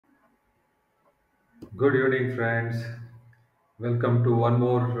Good evening, friends. Welcome to one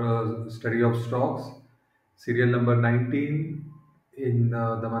more study of stocks, serial number 19 in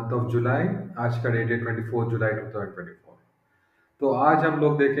the month of July. आज का date है 24 जुलाई 2024। तो आज हम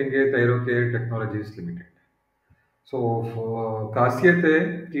लोग देखेंगे थायरोकेयर टेक्नोलॉजीज लिमिटेड। सो खासियत है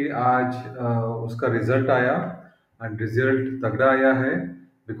कि आज उसका रिजल्ट आया एंड रिजल्ट तगड़ा आया है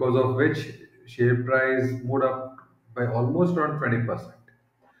because of which share price mood up by almost around 20%।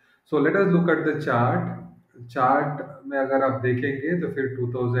 So let us look at the chart. Chart में अगर आप देखेंगे तो फिर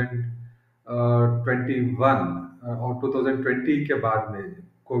 2021 और 2020 के बाद में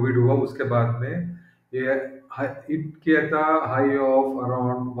कोविड हुआ, उसके बाद में ये हिट किया था हाई ऑफ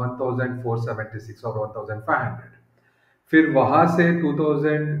अराउंड 1476 और 1500। फिर वहां से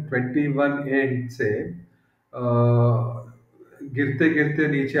 2021 एंड से गिरते गिरते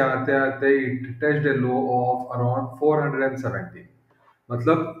नीचे आते आते it touched A low of around 470,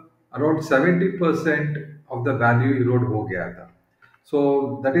 मतलब around 70% of the value Erode हो गया था। So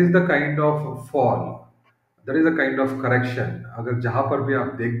that is the kind of fall, that is a kind of correction. अगर जहां पर भी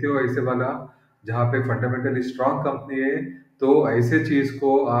आप देखते हो ऐसे वाला, जहां पे फंडामेंटली स्ट्रांग कंपनी है, तो ऐसे चीज को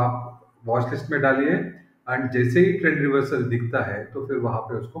आप वॉच लिस्ट में डालिए एंड जैसे ही ट्रेंड रिवर्सल दिखता है तो फिर वहां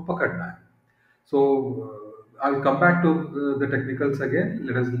पे उसको पकड़ना है। So I'll come back to the technicals again.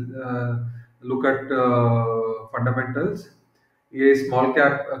 Let us look at fundamentals. ये स्मॉल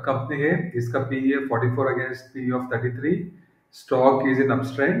कैप कंपनी है, इसका पी है 44 against P of 33। Stock is in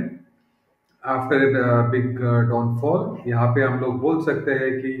अपस्ट्रेंड after big downfall. यहाँ पे हम लोग बोल सकते हैं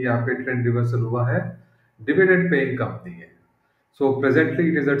कि यहाँ पे ट्रेंड रिवर्सल हुआ है। डिविडेंड पेइंग कंपनी है। So presently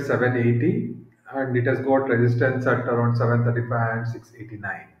it is eight 780 and it has got resistance at around 735 and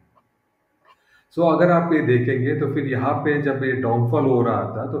 689। सो अगर आप ये देखेंगे तो फिर यहाँ पे जब ये डाउनफॉल हो रहा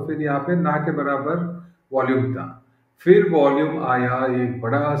था तो फिर यहाँ पे ना के बराबर वॉल्यूम था। फिर वॉल्यूम आया, एक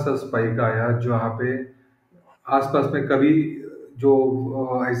बड़ा सा स्पाइक आया जो यहाँ पे आसपास में कभी जो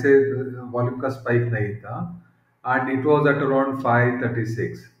ऐसे वॉल्यूम का स्पाइक नहीं था and it was at around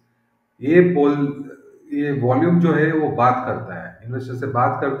 536। ये बोल ये वॉल्यूम जो है वो बात करता है, इन्वेस्टर से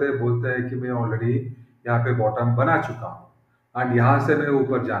बात करते हैं, बोलते हैं कि मैं ऑलरेडी यहाँ पे बॉटम बना चुका हूँ एंड यहाँ से मैं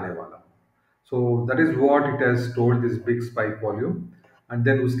ऊपर जाने वाला हूँ। So that is what it has told this big spike volume, and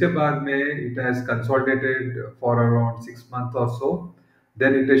then उसके बाद में it has consolidated for around 6 months or so,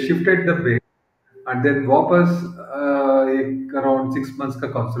 then it has shifted the base and then वापस एक अराउंड 6 मंथ्स का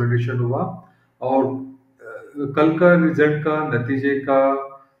consolidation हुआ और कल का रिजल्ट का नतीजे का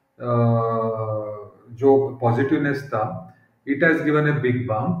जो पॉजिटिवनेस था, it has given a big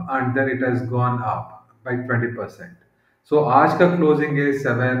bump and then it has gone up by 20%। सो आज का क्लोजिंग है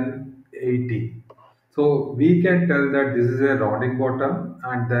 780। So we can tell that this is a rounding bottom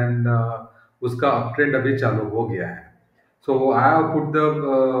and then उसका अप ट्रेंड अभी चालू हो गया है। So I have put the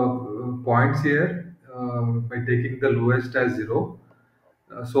points here by taking the lowest as 0.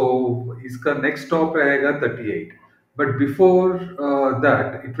 So इसका next stop रहेगा 38, but before that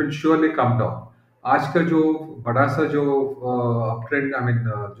it will surely come down। आज का जो बड़ा सा जो अप ट्रेंड आई मीन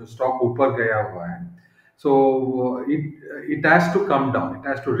जो स्टॉक ऊपर गया हुआ है, so it has to come down, it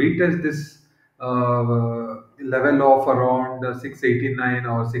has to retest this level of around 689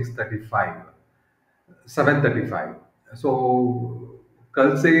 or 635, 735। सो कल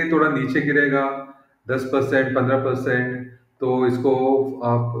से ये थोड़ा नीचे गिरेगा 10% 15%, तो इसको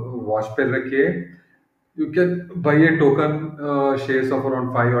आप वॉच पे रखिए। You can buy A token shares of around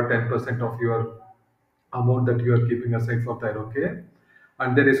 5 or 10% of your amount that you are keeping aside for Thyrocare and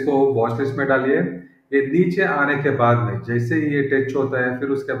then इसको वॉच लिस्ट में डालिए। ये नीचे आने के बाद में जैसे ही ये टच होता है, फिर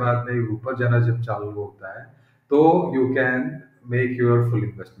उसके बाद में ऊपर जाना जब चालू होता है, तो you can make your full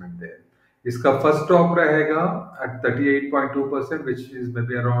investment there. इसका फर्स्ट स्टॉप रहेगा eight 38.2%, which is may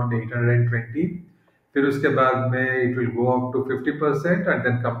be around 820। फिर उसके बाद में it will go up to 50% and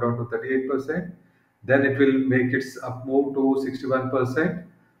then come down to 38%। Then it will make it's up move to 61%,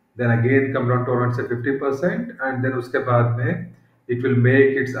 then again come down to around say 50% and then उसके बाद में it will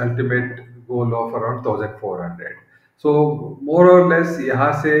make its ultimate goal of around 1400। so more or less यहाँ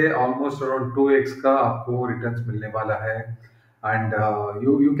से almost around 2x का आपको returns मिलने वाला है and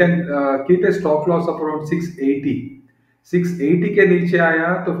you can keep a stop loss of around 680। 680 के नीचे आया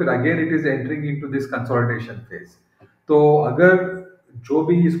तो फिर again it is entering into this consolidation phase। तो अगर जो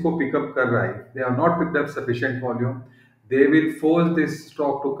भी इसको पिकअप कर रहा है, they have not picked up sufficient volume, they will force this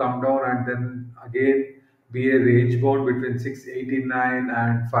stock to come down and then again be a range bound between 689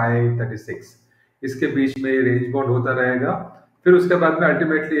 and 536। इसके बीच में ये रेंज बाउंड होता रहेगा। फिर उसके बाद में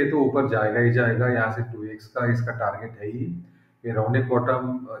अल्टीमेटली ये तो ऊपर जाएगा ही जाएगा। यहाँ से 2x का इसका टारगेट है ही। ये राउंडिंग बॉटम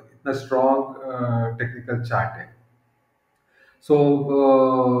इतना स्ट्रॉन्ग टेक्निकल चार्ट है। So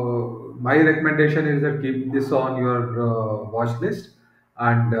my recommendation is that keep this on your watch list,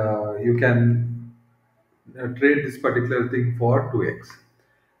 and you can trade this particular thing for 2x.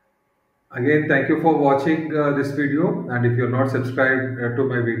 Again, thank you for watching this video, and if you're not subscribed to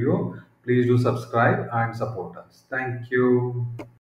my video, please do subscribe and support us. Thank you.